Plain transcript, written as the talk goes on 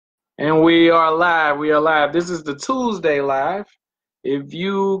And we are live. We are live. This is the Tuesday live. If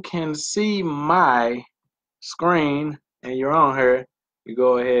you can see my screen and you're on here, you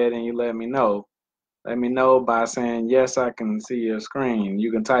go ahead and you let me know. Let me know by saying, yes, I can see your screen.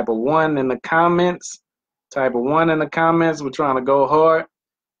 You can type a 1 in the comments. Type a 1 in the comments. We're trying to go hard.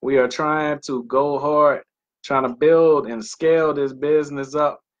 We are trying to go hard, trying to build and scale this business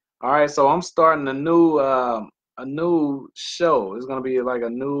up. All right, so I'm starting a new show. It's gonna be like a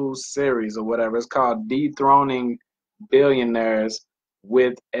new series or whatever. It's called Dethroning Billionaires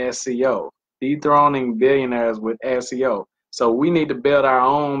with SEO. Dethroning Billionaires with SEO. So we need to build our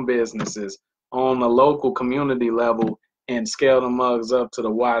own businesses on the local community level and scale the mugs up to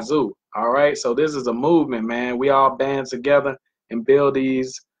the wazoo. All right, so this is a movement, man. We all band together and build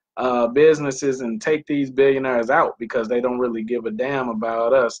these businesses and take these billionaires out because they don't really give a damn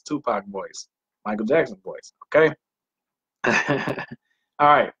about us, Tupac voice, Michael Jackson voice. Okay. All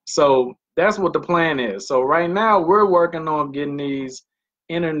right. So that's what the plan is. So right now we're working on getting these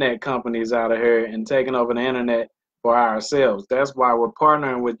internet companies out of here and taking over the internet for ourselves. That's why we're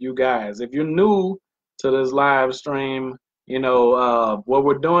partnering with you guys. If you're new to this live stream, what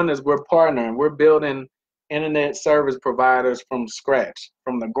we're doing is we're partnering. We're building internet service providers from scratch,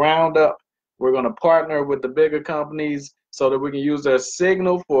 from the ground up. We're going to partner with the bigger companies so that we can use their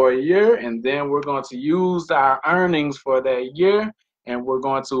signal for a year, and then we're going to use our earnings for that year, and we're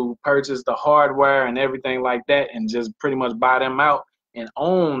going to purchase the hardware and everything like that and just pretty much buy them out and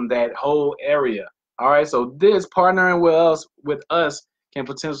own that whole area. All right, so this partnering with us can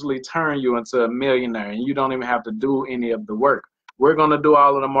potentially turn you into a millionaire, and you don't even have to do any of the work. We're going to do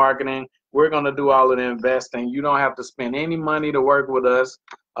all of the marketing. We're going to do all of the investing. You don't have to spend any money to work with us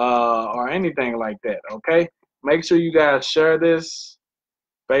or anything like that, okay? Make sure you guys share this.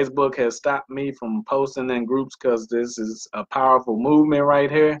 Facebook has stopped me from posting in groups because this is a powerful movement right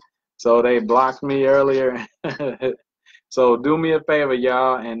here. So they blocked me earlier. So do me a favor,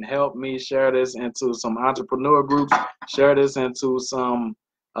 y'all, and help me share this into some entrepreneur groups. Share this into some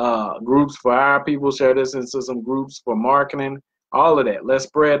groups for our people. Share this into some groups for marketing. All of that. Let's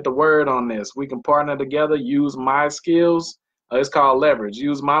spread the word on this. We can partner together, use my skills. It's called leverage.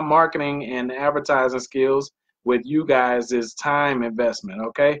 Use my marketing and advertising skills with you guys is time investment,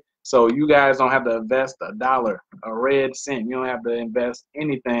 okay? So you guys don't have to invest a dollar, a red cent. You don't have to invest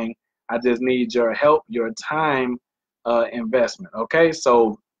anything. I just need your help, your time investment, okay?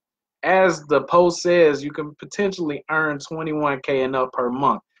 So as the post says, you can potentially earn 21K and up per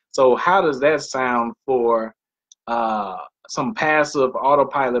month. So how does that sound for some passive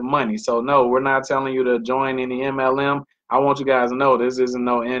autopilot money? So no, we're not telling you to join any MLM. I want you guys to know this isn't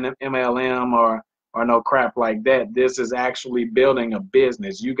no MLM or no crap like that. This is actually building a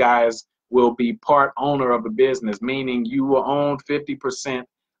business. You guys will be part owner of a business, meaning you will own 50%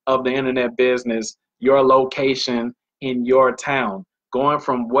 of the internet business, your location in your town. Going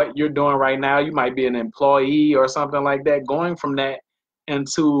from what you're doing right now, you might be an employee or something like that, going from that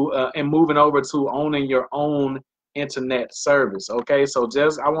into and moving over to owning your own internet service. Okay, so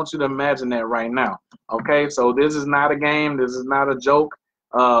just I want you to imagine that right now. Okay, so this is not a game, this is not a joke.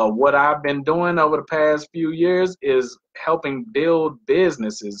 What I've been doing over the past few years is helping build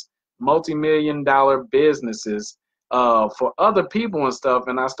businesses, multi-million-dollar businesses for other people and stuff.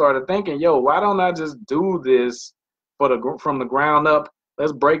 And I started thinking, yo, why don't I just do this from the ground up?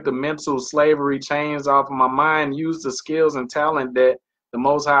 Let's break the mental slavery chains off of my mind, use the skills and talent that the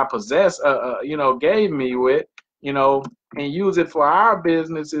Most High gave me with, and use it for our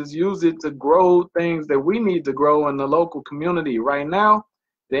businesses, use it to grow things that we need to grow in the local community. Right now,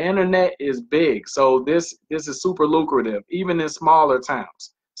 the internet is big, so this is super lucrative, even in smaller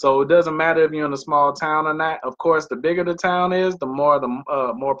towns. So it doesn't matter if you're in a small town or not. Of course, the bigger the town is, the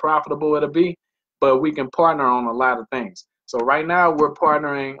more profitable it'll be. But we can partner on a lot of things. So right now we're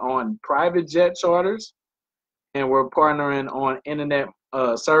partnering on private jet charters, and we're partnering on internet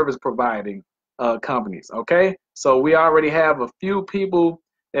service providing companies. Okay, so we already have a few people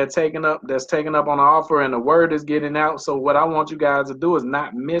that's taken up on the offer, and the word is getting out. So what I want you guys to do is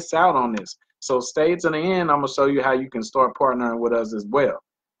not miss out on this. So stay to the end. I'm gonna show you how you can start partnering with us as well.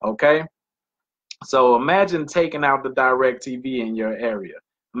 Okay, so imagine taking out the direct TV in your area.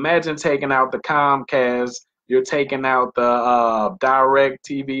 Imagine taking out the Comcast. You're taking out the direct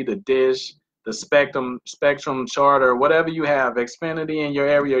TV, the dish, the Spectrum Charter, whatever you have, Xfinity in your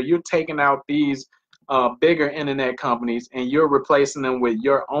area. You're taking out these bigger internet companies and you're replacing them with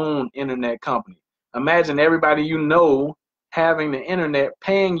your own internet company. Imagine everybody you know having the internet,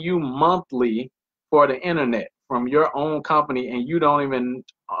 paying you monthly for the internet from your own company, and you don't even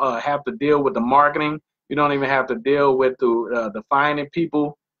have to deal with the marketing. You don't even have to deal with the finding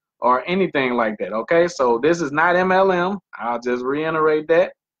people or anything like that. Okay, so this is not MLM. I'll just reiterate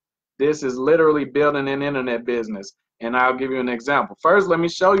that. This is literally building an internet business. And I'll give you an example. First, let me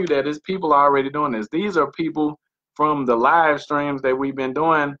show you that there's people already doing this. These are people from the live streams that we've been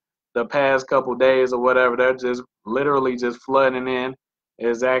doing the past couple days or whatever. They're just literally just flooding in.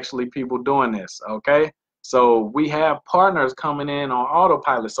 Is actually people doing this, okay? So we have partners coming in on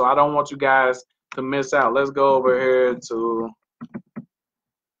autopilot. So I don't want you guys to miss out. Let's go over here to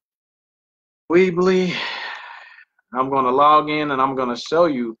Weebly. I'm going to log in and I'm going to show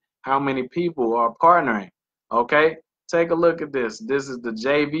you how many people are partnering. Okay, take a look at this. This is the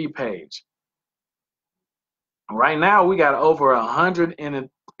JV page. Right now, we got over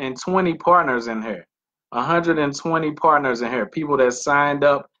 120 partners in here. 120 partners in here. People that signed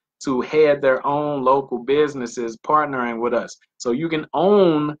up to head their own local businesses partnering with us. So you can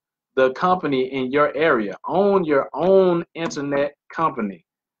own the company in your area. Own your own internet company.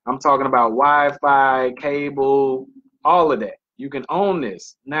 I'm talking about Wi-Fi, cable, all of that. You can own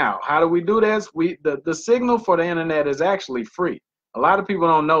this. Now, how do we do this? The signal for the internet is actually free. A lot of people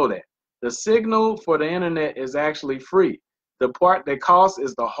don't know that. The signal for the internet is actually free. The part that costs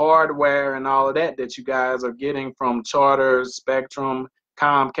is the hardware and all of that that you guys are getting from Charter, Spectrum,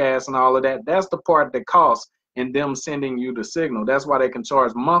 Comcast, and all of that. That's the part that costs in them sending you the signal. That's why they can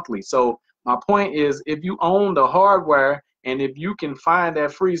charge monthly. So my point is, if you own the hardware and if you can find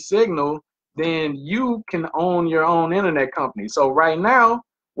that free signal, then you can own your own internet company. So right now,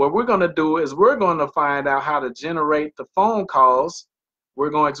 what we're going to do is we're going to find out how to generate the phone calls. We're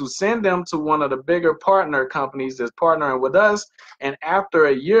going to send them to one of the bigger partner companies that's partnering with us. And after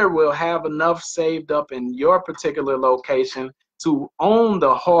a year, we'll have enough saved up in your particular location to own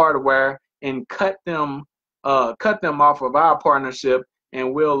the hardware and cut them off of our partnership,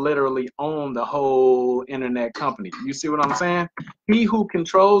 and we'll literally own the whole internet company. You see what I'm saying? He who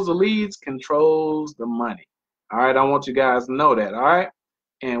controls the leads controls the money. All right, I want you guys to know that, all right?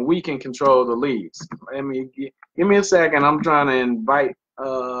 And we can control the leads. Give me a second. I'm trying to invite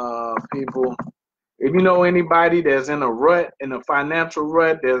people. If you know anybody that's in a rut, in a financial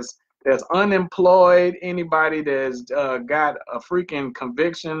rut, that's unemployed, anybody that's got a freaking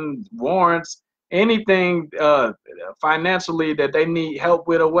conviction, warrants, anything financially that they need help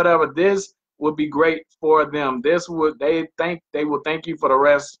with or whatever, this would be great for them. They will thank you for the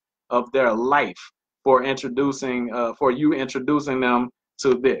rest of their life for you introducing them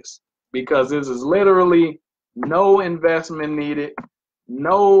to this, because this is literally no investment needed,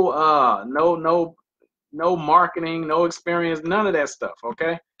 no marketing, no experience, none of that stuff.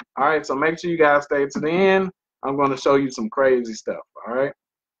 Okay. All right. So make sure you guys stay to the end. I'm going to show you some crazy stuff. All right.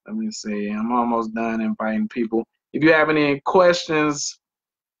 Let me see. I'm almost done inviting people. If you have any questions,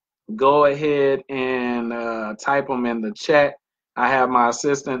 go ahead and type them in the chat. I have my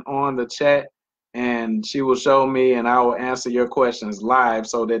assistant on the chat, and she will show me, and I will answer your questions live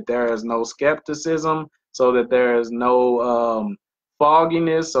so that there is no skepticism, so that there is no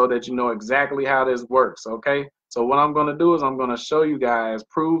fogginess, so that you know exactly how this works, okay? So what I'm going to do is I'm going to show you guys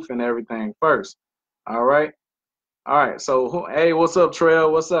proof and everything first, all right? All right, so hey, what's up,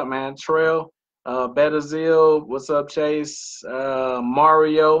 Trail? What's up, man? Trail, Betazil, what's up, Chase?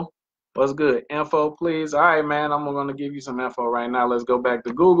 Mario, what's good? Info, please. All right, man, I'm going to give you some info right now. Let's go back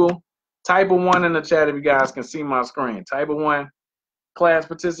to Google. Type a 1 in the chat if you guys can see my screen. Type a 1. Class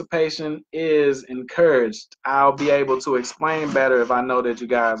participation is encouraged. I'll be able to explain better if I know that you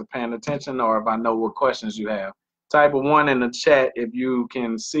guys are paying attention or if I know what questions you have. Type a 1 in the chat if you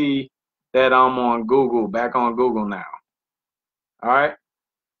can see that I'm on Google, back on Google now. All right.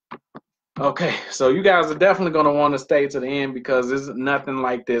 Okay, so you guys are definitely going to want to stay to the end, because there's nothing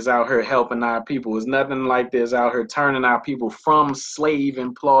like this out here helping our people. There's nothing like this out here turning our people from slave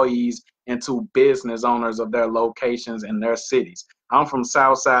employees into business owners of their locations and their cities. I'm from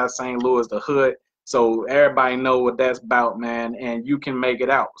Southside St. Louis, the hood, so everybody know what that's about, man, and you can make it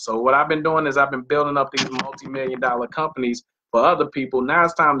out. So what I've been doing is I've been building up these multi-million-dollar companies for other people. Now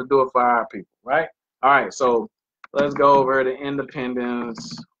it's time to do it for our people, right? All right, so let's go over to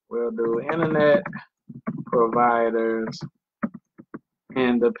Independence. We'll do Internet Providers,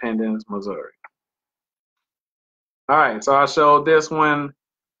 Independence, Missouri. All right, so I showed this one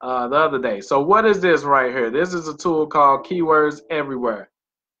the other day. So what is this right here? This is a tool called Keywords Everywhere.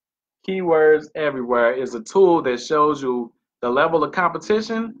 Keywords Everywhere is a tool that shows you the level of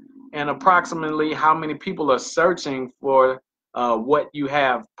competition and approximately how many people are searching for what you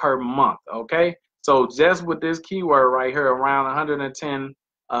have per month, okay? So just with this keyword right here, around 110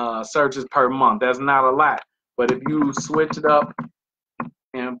 searches per month. That's not a lot, but if you switch it up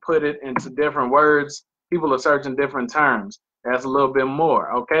and put it into different words, people are searching different terms. That's a little bit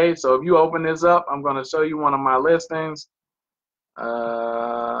more. Okay, so if you open this up, I'm going to show you one of my listings.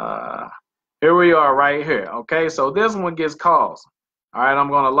 Uh, Here we are right here. Okay, so this one gets calls. All right, I'm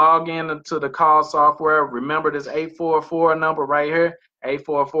going to log into the call software. Remember this 844 number right here,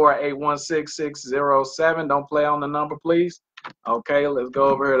 844-816-607. Don't play on the number, please. Okay, let's go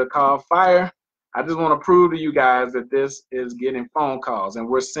over here to call fire. I just want to prove to you guys that this is getting phone calls, and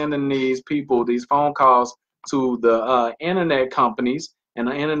we're sending these people these phone calls to the internet companies, and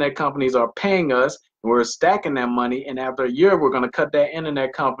the internet companies are paying us. We're stacking that money, and after a year, we're going to cut that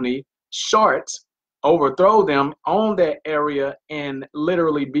internet company short, overthrow them, own that area, and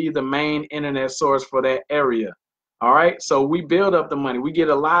literally be the main internet source for that area. All right, so we build up the money. We get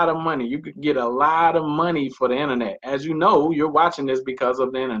a lot of money. You could get a lot of money for the internet. As you know, you're watching this because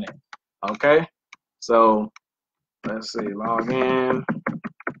of the internet. Okay, so let's see, log in.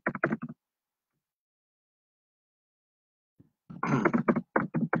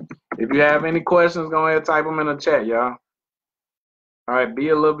 If you have any questions, go ahead and type them in the chat, y'all. All right, be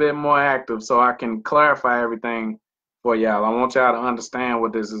a little bit more active so I can clarify everything for y'all. I want y'all to understand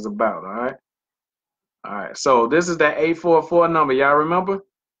what this is about, all right? All right, so this is that 844 number. Y'all remember?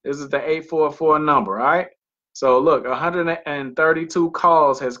 This is the 844 number, all right? So look, 132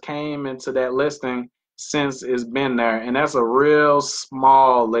 calls has came into that listing since it's been there, and that's a real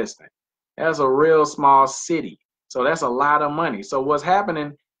small listing. That's a real small city. So that's a lot of money. So what's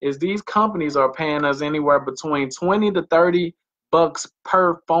happening is these companies are paying us anywhere between 20 to 30 bucks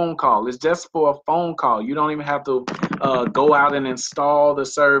per phone call. It's just for a phone call. You don't even have to go out and install the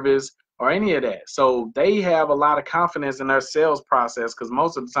service or any of that. So they have a lot of confidence in their sales process, because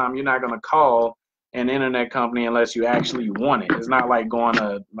most of the time you're not going to call an internet company unless you actually want it. It's not like going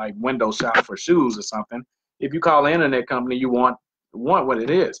to like window shop for shoes or something. If you call an internet company, you want what it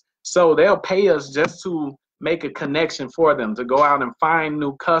is. So they'll pay us just to make a connection for them, to go out and find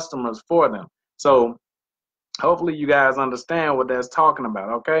new customers for them. So hopefully you guys understand what that's talking about,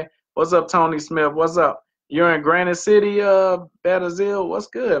 okay? What's up, Tony Smith? What's up? You're in Granite City, Betazil. What's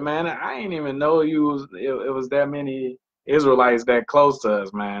good, man? I ain't even know it was that many Israelites that close to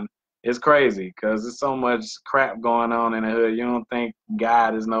us, man. It's crazy because there's so much crap going on in the hood. You don't think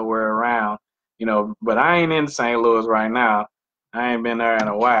God is nowhere around, you know. But I ain't in St. Louis right now. I ain't been there in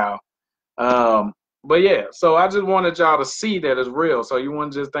a while. But yeah, so I just wanted y'all to see that it's real. So you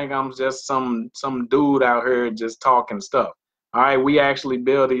wouldn't just think I'm just some dude out here just talking stuff. All right, we actually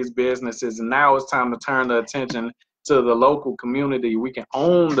build these businesses, and now it's time to turn the attention to the local community. We can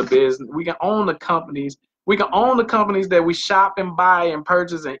own the business. We can own the companies. We can own the companies that we shop and buy and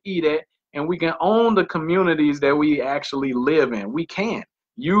purchase and eat at, and we can own the communities that we actually live in. We can,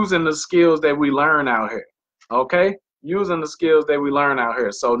 using the skills that we learn out here. Okay? Using the skills that we learn out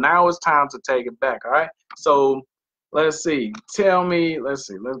here. So now it's time to take it back, all right? So let's see. Tell me, let's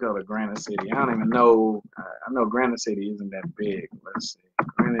see. Let's go to Granite City. I don't even know. I know Granite City isn't that big. Let's see.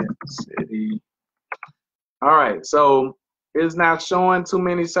 Granite City. All right. So it's not showing too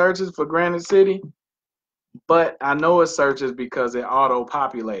many searches for Granite City, but I know it searches because it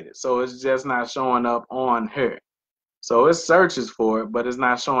auto-populated. So it's just not showing up on here. So it searches for it, but it's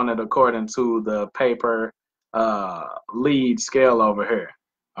not showing it according to the paper lead scale over here.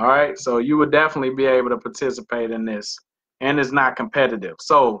 All right, so you would definitely be able to participate in this, and it's not competitive.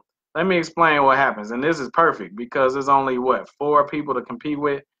 So let me explain what happens, and this is perfect because there's only what, 4 people to compete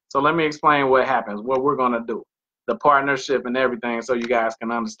with. So let me explain what happens, what we're gonna do, the partnership and everything, so you guys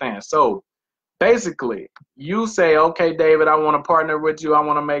can understand. So basically, you say, okay, David, I want to partner with you. I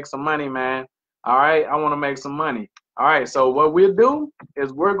want to make some money, man. All right, I want to make some money. All right, so what we'll do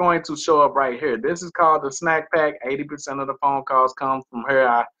is we're going to show up right here. This is called the snack pack. 80% of the phone calls come from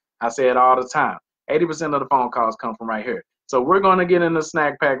here. I say it all the time. 80% of the phone calls come from right here. So we're going to get in the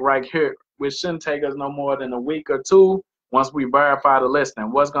snack pack right here, which shouldn't take us no more than a week or 2 once we verify the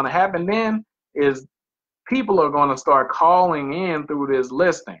listing. What's going to happen then is people are going to start calling in through this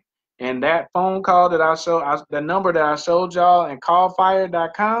listing. And that phone call that the number that I showed y'all in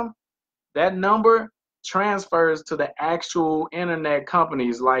callfire.com, that number transfers to the actual internet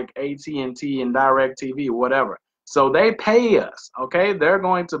companies like AT&T and DirecTV, whatever. So they pay us, okay? They're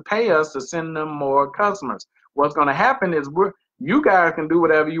going to pay us to send them more customers. What's going to happen is you guys can do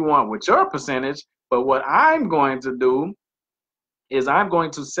whatever you want with your percentage, but what I'm going to do is I'm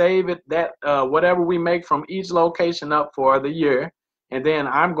going to save it, that whatever we make from each location up for the year, and then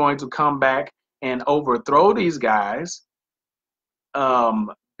I'm going to come back and overthrow these guys,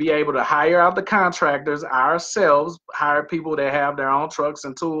 be able to hire out the contractors ourselves, hire people that have their own trucks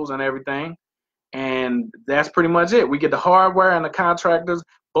and tools and everything, and that's pretty much it. We get the hardware and the contractors,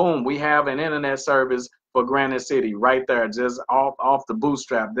 Boom, we have an internet service for Granite City right there, just off the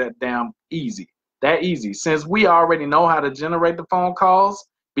bootstrap. That damn easy. That easy. Since we already know how to generate the phone calls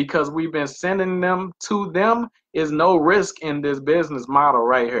because we've been sending them to them, is no risk in this business model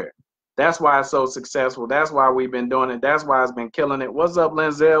right here. That's why it's so successful. That's why we've been doing it. That's why it's been killing it. What's up,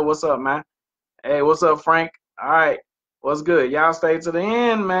 Linzel? What's up, man? Hey, what's up, Frank? All right. What's good? Y'all stay to the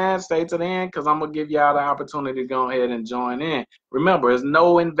end, man. Stay to the end because I'm going to give y'all the opportunity to go ahead and join in. Remember, there's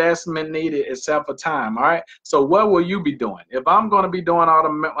no investment needed except for time, all right? So what will you be doing? If I'm going to be doing all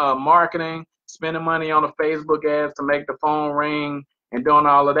the marketing, spending money on the Facebook ads to make the phone ring, and doing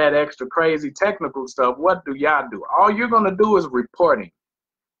all of that extra crazy technical stuff, what do y'all do? All you're going to do is reporting.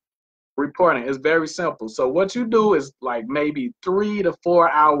 Reporting is very simple. So what you do is like maybe 3 to 4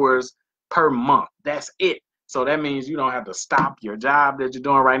 hours per month. That's it. So that means you don't have to stop your job that you're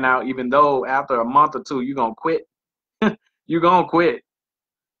doing right now, even though after a month or two you're gonna quit. You're gonna quit.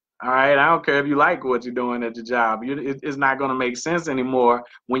 All right. I don't care if you like what you're doing at your job. It's not gonna make sense anymore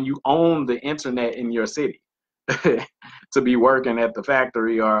when you own the internet in your city to be working at the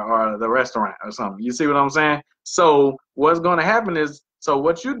factory or the restaurant or something. You see what I'm saying? So what's gonna happen is, so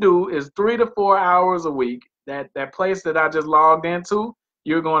what you do is 3 to 4 hours a week. That place that I just logged into,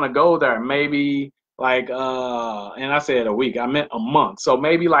 you're gonna go there maybe like and I said a week, I meant a month. So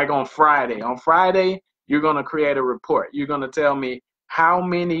maybe like on Friday. On Friday, you're gonna create a report. You're gonna tell me how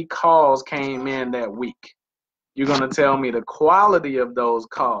many calls came in that week. You're gonna tell me the quality of those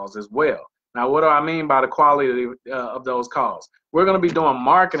calls as well. Now, what do I mean by the quality of those calls? We're gonna be doing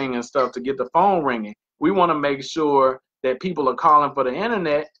marketing and stuff to get the phone ringing. We wanna make sure that people are calling for the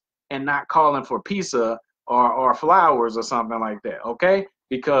internet and not calling for pizza or flowers or something like that, okay?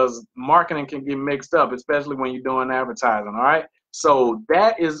 Because marketing can get mixed up, especially when you're doing advertising, all right? So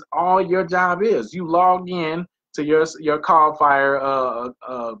that is all your job is. You log in to your CallFire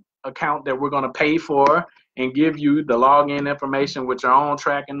account that we're going to pay for and give you the login information with your own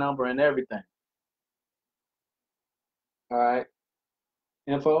tracking number and everything. All right.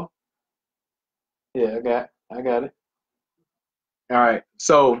 Info? Yeah, I got it. All right.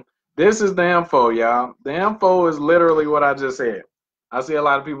 So this is the info, y'all. The info is literally what I just said. I see a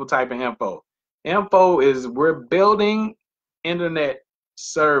lot of people typing info. Info is we're building internet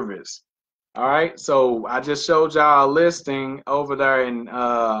service. All right. So I just showed y'all a listing over there in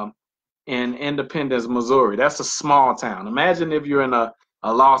Independence, Missouri. That's a small town. Imagine if you're in a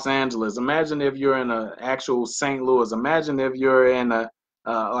Los Angeles. Imagine if you're in a actual St. Louis. Imagine if you're in a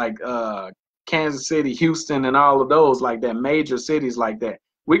Kansas City, Houston, and all of those like that, major cities like that.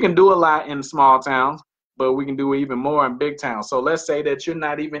 We can do a lot in small towns, but we can do even more in big towns. So let's say that you're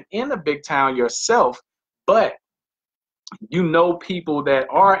not even in a big town yourself, but you know people that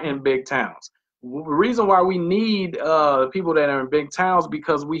are in big towns. The reason why we need people that are in big towns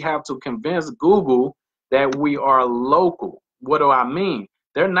because we have to convince Google that we are local. What do I mean?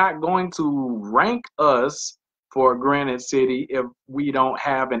 They're not going to rank us for Granite City if we don't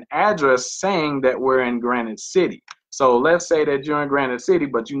have an address saying that we're in Granite City. So let's say that you're in Granite City,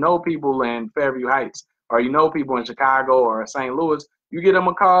 but you know people in Fairview Heights, or you know people in Chicago or St. Louis. You get them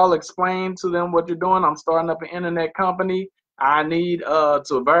a call, explain to them what you're doing. I'm starting up an internet company. I need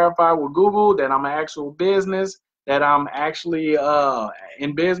to verify with Google that I'm an actual business, that I'm actually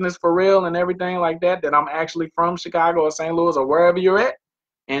in business for real and everything like that, that I'm actually from Chicago or St. Louis or wherever you're at.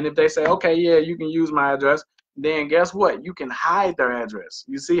 And if they say, okay, yeah, you can use my address, then guess what? You can hide their address.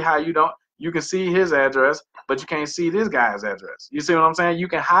 You see how you can see his address, but you can't see this guy's address. You see what I'm saying? You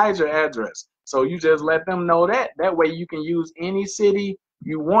can hide your address. So you just let them know that. That way you can use any city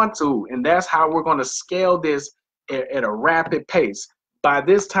you want to. And that's how we're going to scale this at a rapid pace. By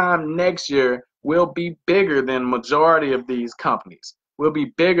this time next year, we'll be bigger than majority of these companies. We'll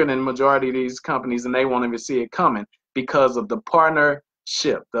be bigger than majority of these companies, and they won't even see it coming because of the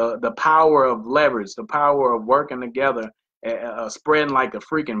partnership, the power of leverage, the power of working together, spreading like a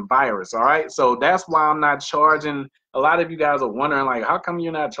freaking virus. All right. So that's why I'm not charging. A lot of you guys are wondering, like, how come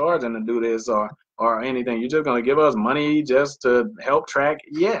you're not charging to do this or anything? You're just going to give us money just to help track?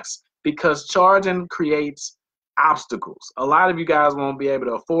 Yes, because charging creates obstacles. A lot of you guys won't be able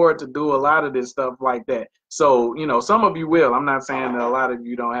to afford to do a lot of this stuff like that. So, you know, some of you will. I'm not saying that a lot of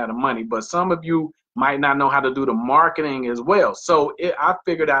you don't have the money, but some of you might not know how to do the marketing as well. So I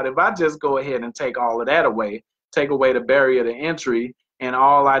figured out if I just go ahead and take all of that away, take away the barrier to entry, and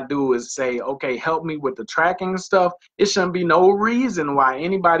all I do is say, okay, help me with the tracking stuff, it shouldn't be no reason why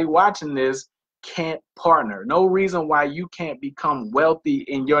anybody watching this can't partner. No reason why you can't become wealthy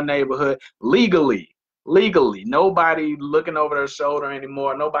in your neighborhood legally. Nobody looking over their shoulder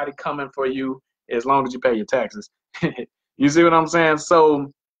anymore. Nobody coming for you as long as you pay your taxes. You see what I'm saying?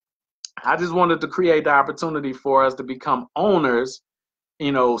 So I just wanted to create the opportunity for us to become owners,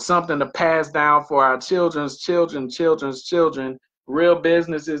 you know, something to pass down for our children's children, children's children, real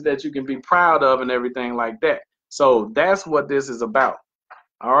businesses that you can be proud of and everything like that. So that's what this is about.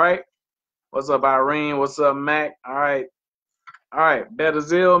 All right. What's up, Irene? What's up, Mac? All right. All right. Better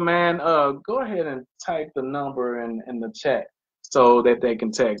Zeal, man. Go ahead and type the number in the chat so that they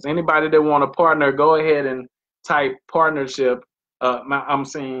can text. Anybody that want to partner, go ahead and type partnership. I'm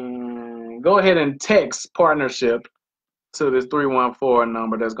saying go ahead and text partnership to this 314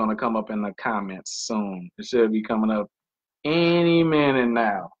 number that's going to come up in the comments soon. It should be coming up any minute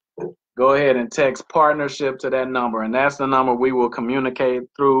now. Go ahead and text partnership to that number, and that's the number we will communicate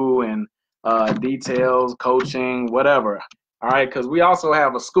through and details, coaching, whatever. All right, because we also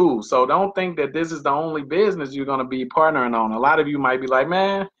have a school. So don't think that this is the only business you're going to be partnering on. A lot of you might be like,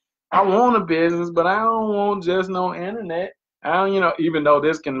 man, I want a business, but I don't want just no internet. I don't, you know, even though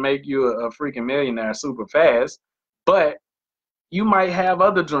this can make you a freaking millionaire super fast, but you might have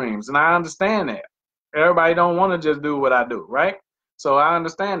other dreams, and I understand that. Everybody don't want to just do what I do, right? So I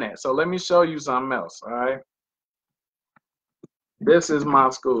understand that. So let me show you something else, all right? This is my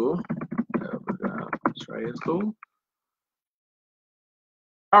school. Trade school.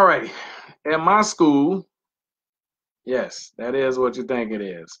 All right. At my school, yes, that is what you think it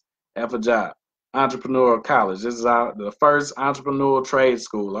is. F a job. Entrepreneurial college. This is the first entrepreneurial trade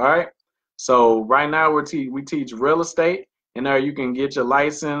school, all right? So right now we teach real estate. In there you can get your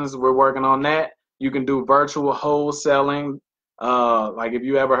license. We're working on that. You can do virtual wholesaling. Like if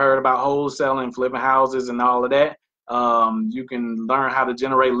you ever heard about wholesaling, flipping houses and all of that, you can learn how to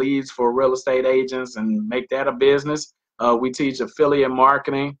generate leads for real estate agents and make that a business. We teach affiliate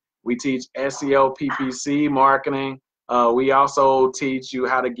marketing. We teach SEO, PPC marketing. We also teach you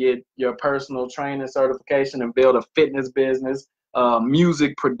how to get your personal training certification and build a fitness business,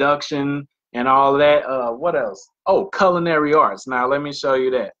 music production, and all of that. What else? Oh, culinary arts. Now, let me show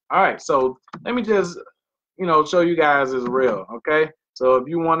you that. All right, so let me just, you know, show you guys is real, okay? So if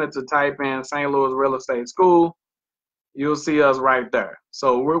you wanted to type in St. Louis Real Estate School, you'll see us right there.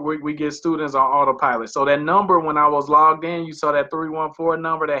 So we get students on autopilot. So that number, when I was logged in, you saw that 314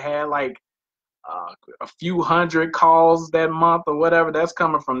 number that had like a few hundred calls that month or whatever. That's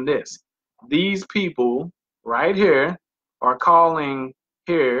coming from this. These people right here are calling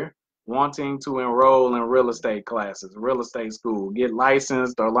here wanting to enroll in real estate classes, real estate school, get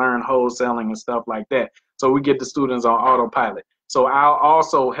licensed or learn wholesaling and stuff like that. So we get the students on autopilot. So I'll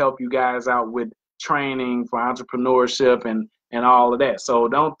also help you guys out with training for entrepreneurship and all of that. So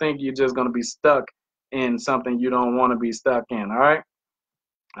don't think you're just going to be stuck in something you don't want to be stuck in. All right.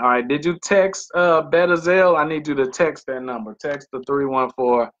 All right. Did you text Better Zell? I need you to text that number. Text the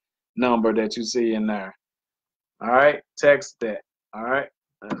 314 number that you see in there. All right. Text that. All right.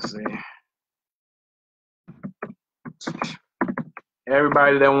 Let's see.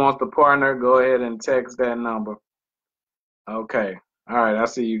 Everybody that wants to partner, go ahead and text that number. Okay. All right. I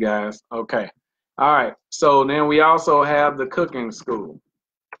see you guys. Okay. All right. So then we also have the cooking school.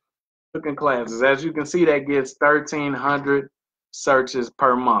 Cooking classes. As you can see, that gets 1,300 searches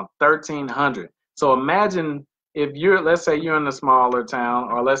per month. 1,300. So imagine if you're, let's say you're in a smaller town,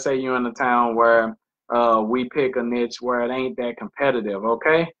 or let's say you're in a town where we pick a niche where it ain't that competitive,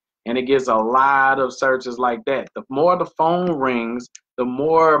 okay? And it gets a lot of searches like that. The more the phone rings, the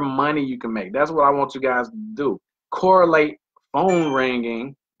more money you can make. That's what I want you guys to do. Correlate phone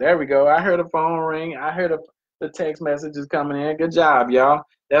ringing. There we go. I heard a phone ring. I heard the text messages coming in. Good job, y'all.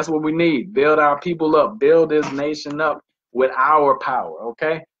 That's what we need. Build our people up. Build this nation up with our power,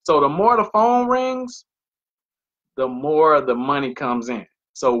 okay? So the more the phone rings, the more the money comes in.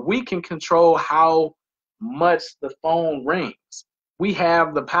 So we can control how much the phone rings. We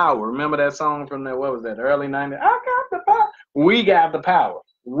have the power. Remember that song from the, what was that, early 90s? I got the power. We got the power.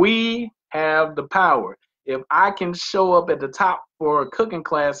 We have the power. If I can show up at the top for cooking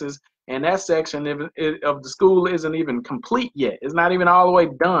classes and that section of the school isn't even complete yet, it's not even all the way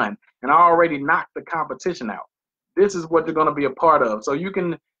done, and I already knocked the competition out, this is what you're going to be a part of. So you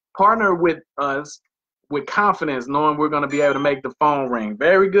can partner with us with confidence, knowing we're going to be able to make the phone ring.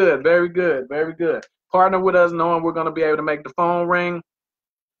 Very good, very good, very good. Partner with us knowing we're going to be able to make the phone ring.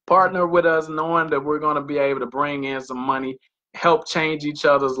 Partner with us knowing that we're going to be able to bring in some money, help change each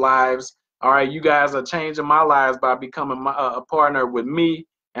other's lives. All right, you guys are changing my lives by becoming a partner with me,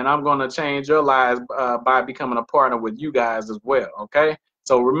 and I'm going to change your lives by becoming a partner with you guys as well, okay?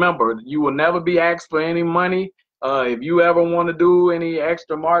 So remember, you will never be asked for any money. If you ever want to do any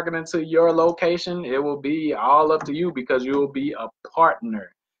extra marketing to your location, it will be all up to you because you will be a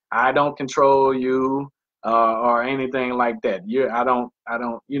partner. I don't control you. or anything like that. I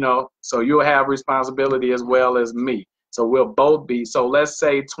don't, you know, so you'll have responsibility as well as me. So we'll both be, so let's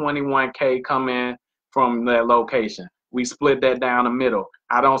say 21K come in from that location. We split that down the middle.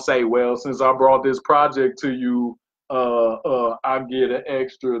 I don't say, well, since I brought this project to you, I get an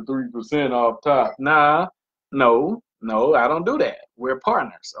extra 3% off top. Nah, no, I don't do that. We're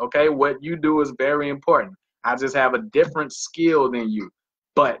partners, okay? What you do is very important. I just have a different skill than you,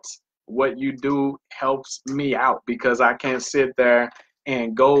 but what you do helps me out because I can't sit there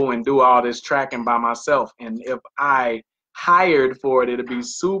and go and do all this tracking by myself. And if I hired for it, it'd be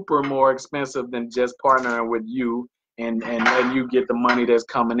super more expensive than just partnering with you and letting you get the money that's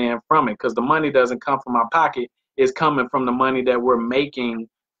coming in from it. Because the money doesn't come from my pocket, it's coming from the money that we're making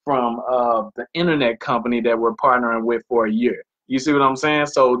from the internet company that we're partnering with for a year. You see what I'm saying?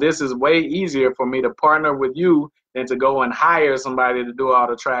 So this is way easier for me to partner with you than to go and hire somebody to do all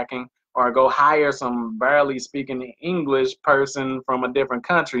the tracking or go hire some barely speaking English person from a different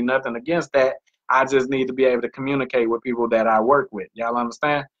country. Nothing against that. I just need to be able to communicate with people that I work with. Y'all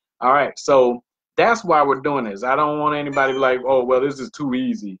understand? All right. So that's why we're doing this. I don't want anybody to be like, oh, well, this is too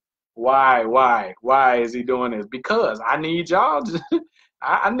easy. Why is he doing this? Because I need y'all.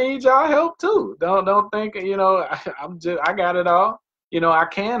 I need y'all help too. Don't think, you know, I got it all. You know, I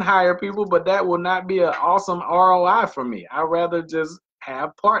can hire people, but that will not be an awesome ROI for me. I'd rather just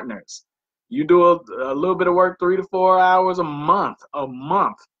have partners. You do a little bit of work, 3 to 4 hours a month,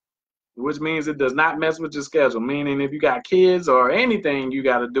 which means it does not mess with your schedule. Meaning if you got kids or anything you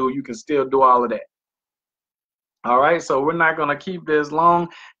got to do, you can still do all of that. All right, so we're not gonna keep this long.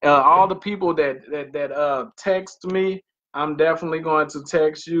 All the people that text me, I'm definitely going to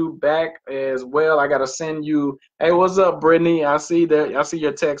text you back as well. I gotta send you. Hey, what's up, Brittany? I see that. I see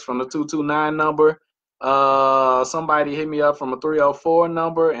your text from the 229 number. Somebody hit me up from a 304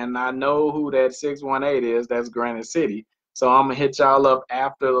 number, and I know who that 618 is. That's Granite City. So I'm gonna hit y'all up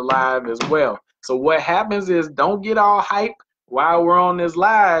after the live as well. So what happens is, don't get all hype while we're on this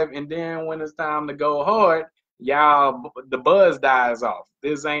live, and then when it's time to go hard, y'all, the buzz dies off.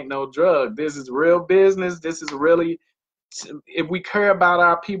 This ain't no drug. This is real business. This is really, if we care about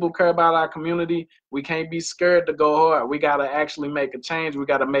our people, care about our community, we can't be scared to go hard. We got to actually make a change. We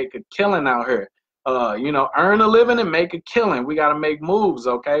got to make a killing out here. You know, earn a living and make a killing. We got to make moves,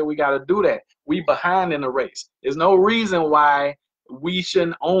 okay? We got to do that. We behind in the race. There's no reason why we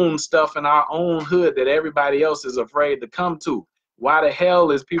shouldn't own stuff in our own hood that everybody else is afraid to come to. Why the hell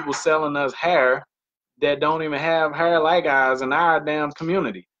is people selling us hair that don't even have hair like ours in our damn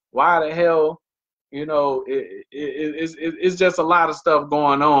community? Why the hell, you know, it's just a lot of stuff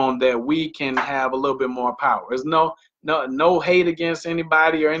going on that we can have a little bit more power. There's no hate against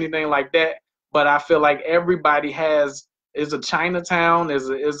anybody or anything like that, but I feel like everybody is a Chinatown, is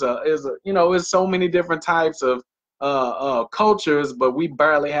a you know, it's so many different types of cultures, but we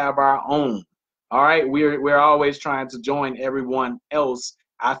barely have our own. All right, we're always trying to join everyone else.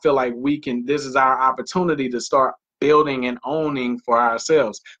 I feel like this is our opportunity to start building and owning for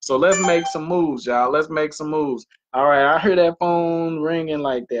ourselves. So let's make some moves, y'all. Let's make some moves. All right, I heard that phone ringing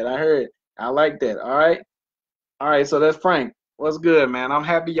like that. I heard it. I like that. All right, so that's Frank. What's good, man? I'm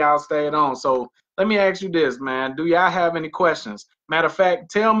happy y'all stayed on. So let me ask you this, man. Do y'all have any questions? Matter of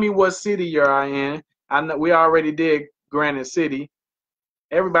fact, tell me what city you're in. I know we already did Granite City.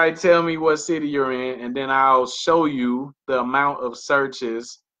 Everybody tell me what city you're in, and then I'll show you the amount of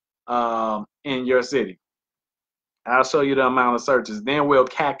searches in your city. I'll show you the amount of searches. Then we'll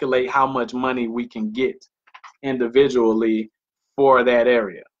calculate how much money we can get individually for that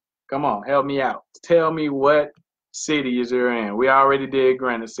area. Come on, help me out. Tell me what city is you're in. We already did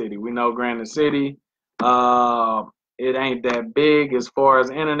Granite City. We know Granite City. It ain't that big as far as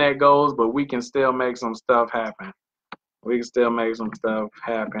internet goes, but we can still make some stuff happen. We can still make some stuff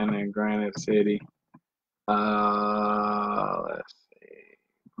happen in Granite City. Let's see.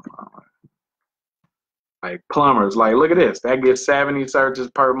 Like plumbers. Like, look at this. That gets 70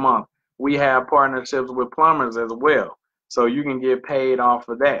 searches per month. We have partnerships with plumbers as well. So you can get paid off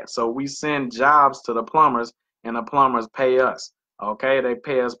of that. So we send jobs to the plumbers and the plumbers pay us. Okay? They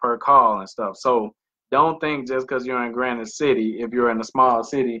pay us per call and stuff. So don't think just because you're in Granite City, if you're in a small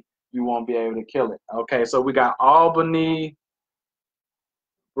city, you won't be able to kill it. Okay, so we got Albany.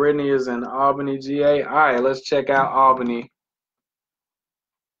 Brittany is in Albany, GA. All right, let's check out Albany.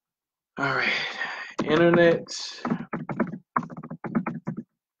 All right, internet.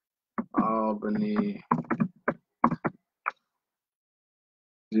 Albany,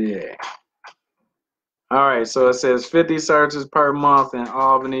 GA. All right, so it says 50 searches per month in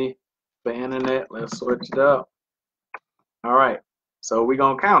Albany for internet. Let's switch it up. All right. So we're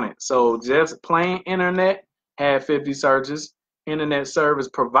going to count it. So just plain internet had 50 searches. Internet service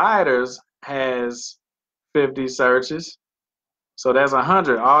providers has 50 searches. So that's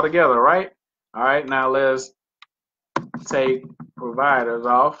 100 altogether, right? All right, now let's take providers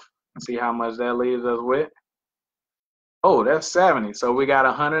off. See how much that leaves us with. Oh, that's 70. So we got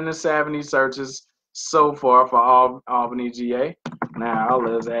 170 searches so far for Albany, GA. Now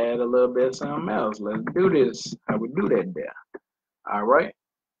let's add a little bit of something else. Let's do this. How we do that there? All right.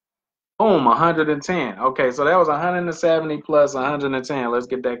 Boom, 110. Okay, so that was 170 plus 110. Let's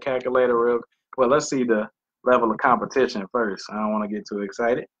get that calculator real. Well, let's see the level of competition first. I don't want to get too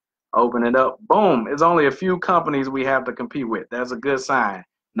excited. Open it up. Boom. It's only a few companies we have to compete with. That's a good sign.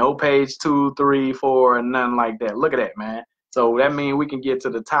 No page 2, 3, 4, and nothing like that. Look at that, man. So that means we can get to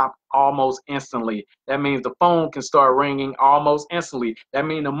the top almost instantly. That means the phone can start ringing almost instantly. That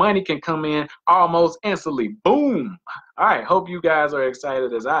means the money can come in almost instantly. Boom. All right. Hope you guys are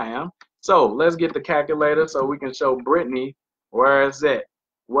excited as I am. So let's get the calculator so we can show Brittany where it's at,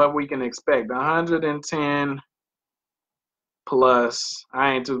 what we can expect. 110 plus,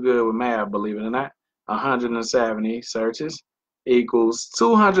 I ain't too good with math, believe it or not, 170 searches equals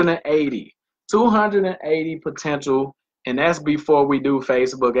 280. 280 potential, and that's before we do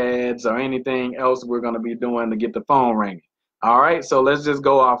Facebook ads or anything else we're going to be doing to get the phone ringing. All right, so let's just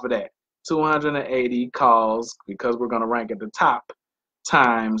go off of that. 280 calls, because we're going to rank at the top,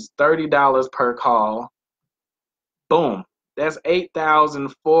 times $30 per call. Boom. That's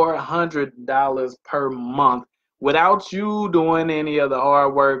 $8,400 per month without you doing any of the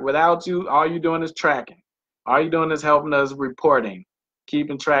hard work. Without you, all you're doing is tracking. All you're doing is helping us reporting,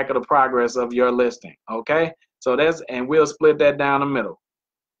 keeping track of the progress of your listing. Okay? So that's, and we'll split that down the middle.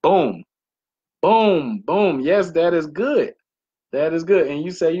 Boom. Boom. Boom. Yes, that is good. That is good. And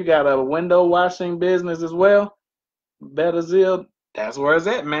you say you got a window washing business as well? Better Zeal, that's where it's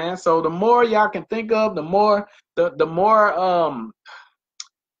at, man. So the more y'all can think of, the more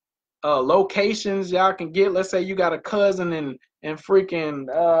locations y'all can get. Let's say you got a cousin in freaking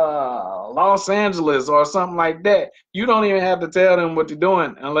Los Angeles or something like that. You don't even have to tell them what you're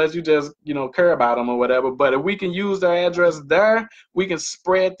doing unless you just, you know, care about them or whatever. But if we can use their address there, we can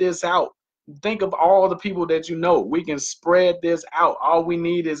spread this out. Think of all the people that you know. We can spread this out. All we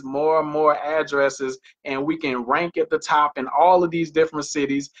need is more and more addresses, and we can rank at the top in all of these different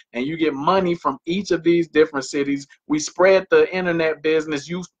cities, and you get money from each of these different cities. We spread the internet business.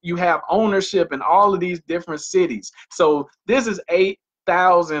 You have ownership in all of these different cities. So this is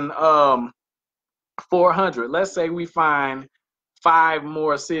 8,400. Let's say we find 5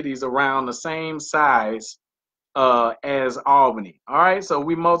 more cities around the same size as Albany. All right, so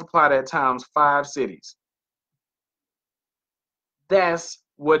we multiply that times 5 cities. That's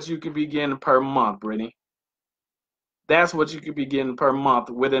what you could be getting per month, Brittany. That's what you could be getting per month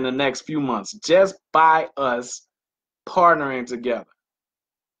within the next few months, just by us partnering together.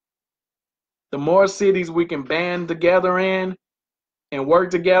 The more cities we can band together in and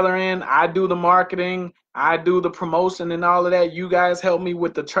work together in, I do the marketing, I do the promotion and all of that. You guys help me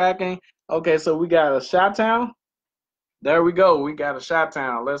with the tracking. Okay, so we got a Chi-Town. There we go. We got a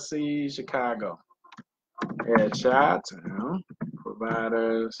Chi-Town. Let's see Chicago. Yeah, Chi-Town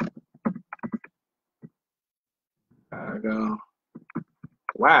providers. Chicago.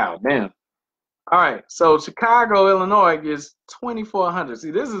 Wow, damn. All right, so Chicago, Illinois gets 2,400. See,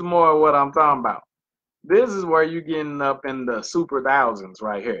 this is more what I'm talking about. This is where you're getting up in the super thousands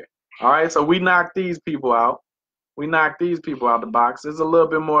right here. All right, so we knocked these people out. We knocked these people out the box. It's a little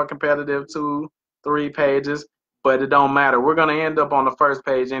bit more competitive, 2, 3 pages. But it don't matter. We're going to end up on the first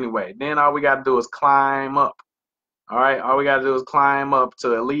page anyway. Then all we got to do is climb up. All right, all we got to do is climb up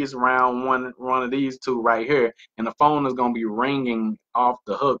to at least round one of these 2 right here, and the phone is going to be ringing off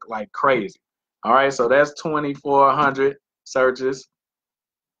the hook like crazy. All right, so that's 2,400 searches.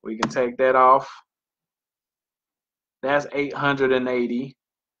 We can take that off. That's 880.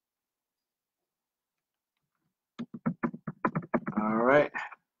 All right.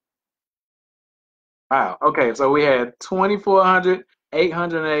 Wow. Okay, so we had 2,400,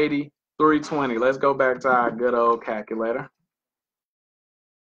 880, 320. Let's go back to our good old calculator.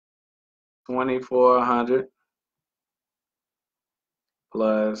 2,400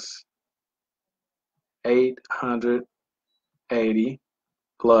 plus 880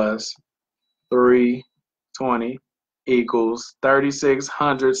 plus 320 equals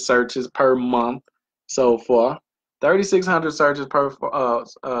 3,600 searches per month so far. 3,600 searches per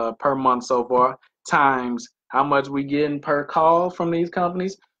month so far, times how much we getting per call from these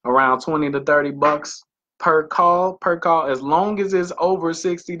companies? Around 20 to 30 bucks per call. As long as it's over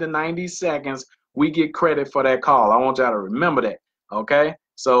 60 to 90 seconds, we get credit for that call. I want y'all to remember that. Okay,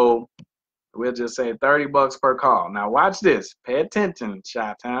 so we'll just say 30 bucks per call. Now watch this. Pay attention,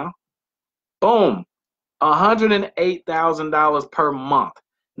 Chi-Town. Boom. $108,000 per month.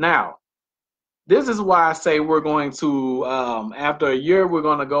 Now, this is why I say we're going to, after a year, we're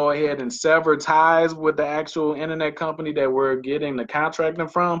going to go ahead and sever ties with the actual internet company that we're getting the contracting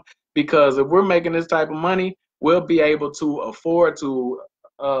from. Because if we're making this type of money, we'll be able to afford to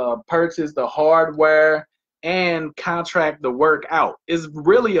purchase the hardware and contract the work out. It's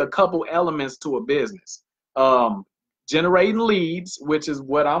really a couple elements to a business. Um, Generating leads, which is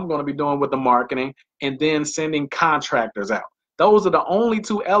what I'm going to be doing with the marketing, and then sending contractors out. Those are the only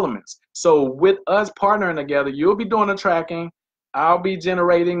two elements. So with us partnering together, you'll be doing the tracking, I'll be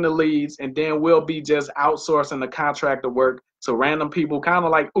generating the leads, and then we'll be just outsourcing the contractor work to random people, kind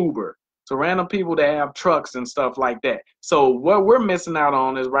of like Uber, to random people that have trucks and stuff like that. So what we're missing out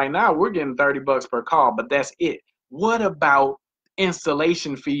on is right now we're getting 30 bucks per call, but that's it. What about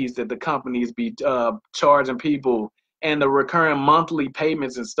installation fees that the companies be charging people and the recurring monthly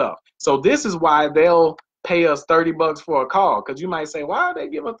payments and stuff? So this is why they'll pay us 30 bucks for a call, because you might say, why would they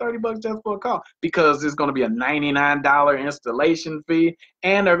give us 30 bucks just for a call? Because it's going to be a $99 installation fee,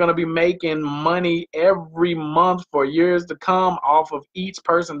 and they're going to be making money every month for years to come off of each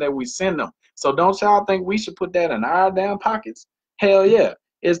person that we send them. So don't y'all think we should put that in our damn pockets? Hell yeah,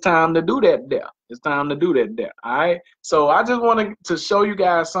 it's time to do that there. It's time to do that there. All right, so I just wanted to show you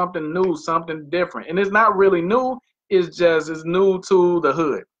guys something new, something different. And it's not really new, it's just it's new to the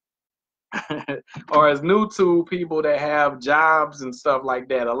hood. Or it's new to people that have jobs and stuff like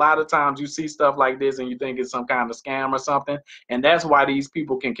that. A lot of times you see stuff like this and you think it's some kind of scam or something, and that's why these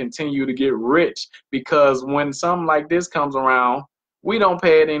people can continue to get rich, because when something like this comes around, we don't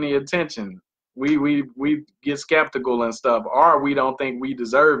pay it any attention. We get skeptical and stuff, or we don't think we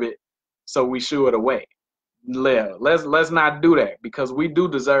deserve it, so we shoo it away. Let's not do that, because we do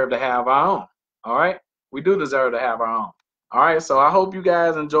deserve to have our own. All right, we do deserve to have our own. All right, so I hope you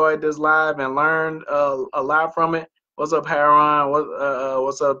guys enjoyed this live and learned a lot from it. What's up, Haron?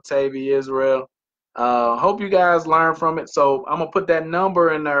 What's up, Tavy Israel? Hope you guys learned from it. So I'm gonna put that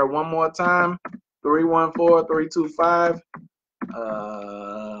number in there one more time: 314-325.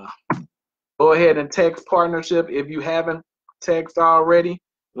 Go ahead and text partnership if you haven't texted already.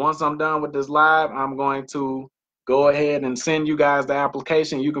 Once I'm done with this live, I'm going to go ahead and send you guys the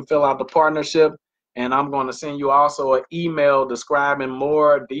application. You can fill out the partnership, and I'm going to send you also an email describing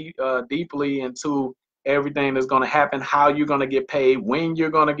more deeply into everything that's going to happen, how you're going to get paid, when you're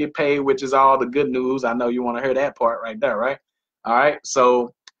going to get paid, which is all the good news. I know you want to hear that part right there, right? All right,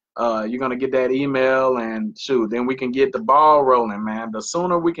 so you're going to get that email, and shoot, then we can get the ball rolling, man. The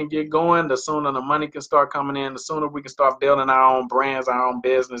sooner we can get going, the sooner the money can start coming in, the sooner we can start building our own brands, our own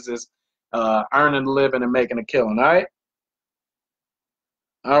businesses, earning a living and making a killing. All right?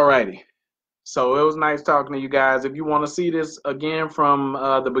 All righty. So it was nice talking to you guys. If you want to see this again from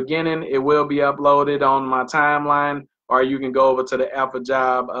the beginning, it will be uploaded on my timeline, or you can go over to the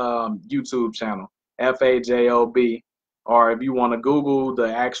FAJob YouTube channel, FAJOB. Or if you want to Google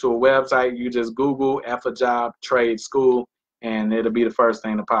the actual website, you just Google FAJob Trade School, and it'll be the first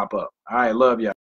thing to pop up. All right, love y'all.